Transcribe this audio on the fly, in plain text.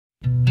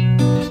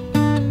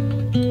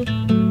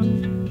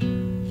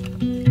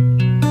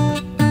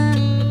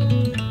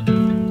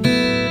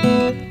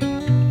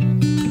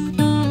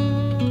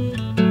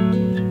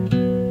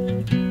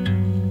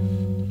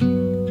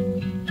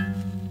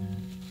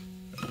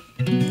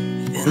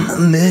In the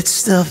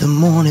midst of the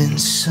morning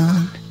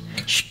sun,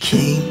 she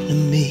came to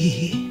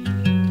me,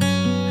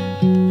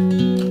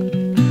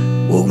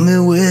 woke me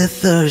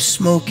with her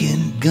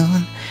smoking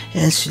gun,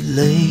 and she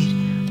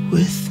laid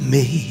with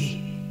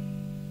me.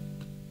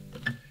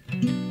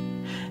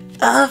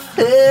 I've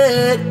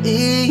had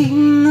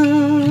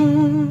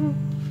enough,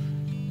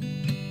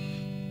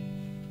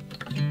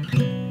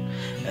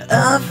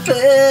 I've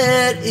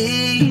had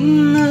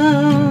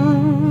enough,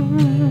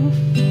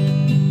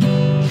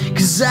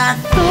 'cause I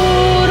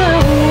thought I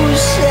was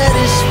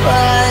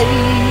satisfied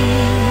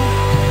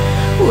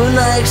when I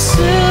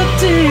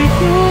accepted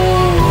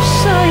your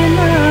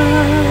cyanide.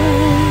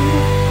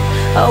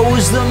 I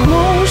was the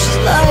most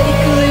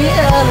likely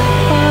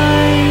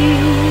alibi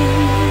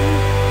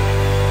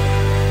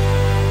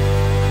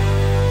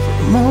for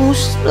the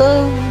most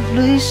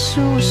lovely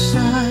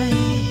suicide.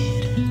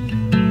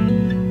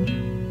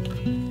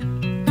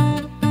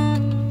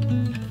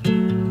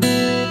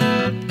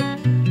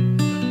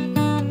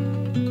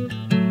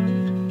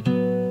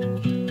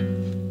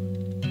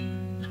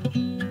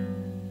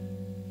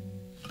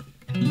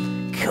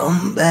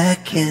 Come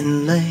back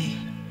and lay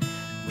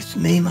with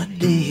me, my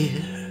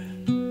dear.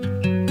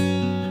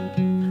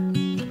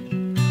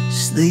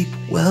 Sleep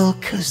well,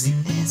 'cause the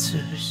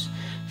answer's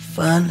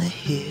finally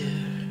here.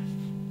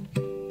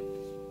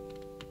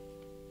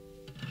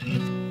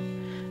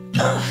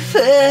 I've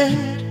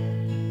had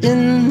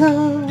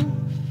enough.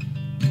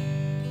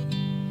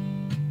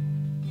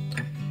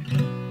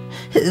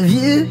 Have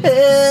you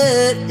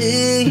had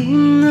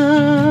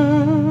enough?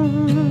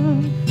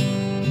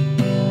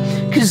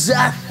 'Cause I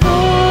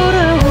thought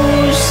I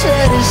was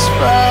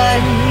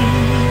satisfied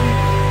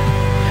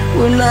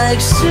when I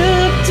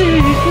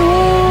accepted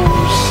your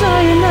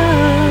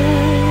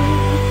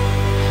cyanide.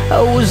 I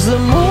was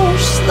the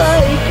most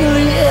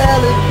likely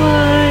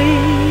alibi,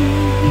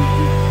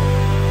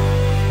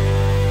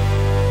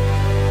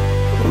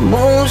 the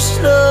most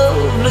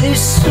lovely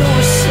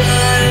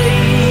suicide.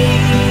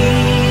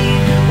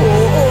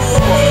 Oh, oh,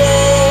 oh.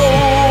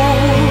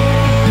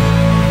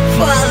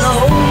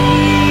 Follow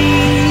me,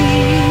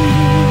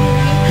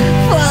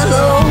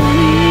 follow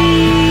me,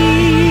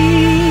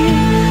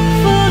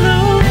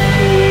 follow me,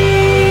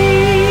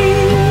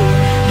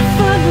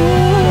 follow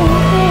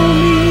me,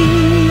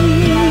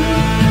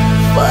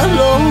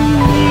 follow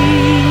me,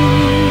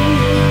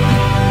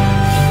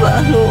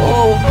 follow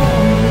me.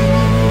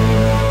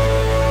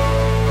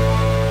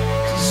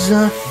 'Cause I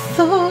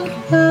thought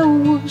I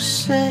was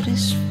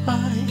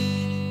satisfied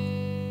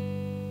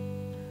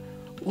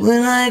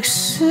when I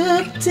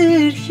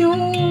accepted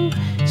your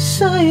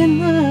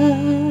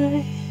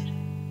cyanide.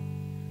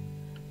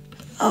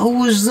 I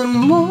was the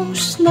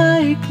most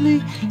likely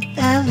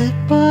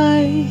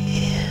alibi.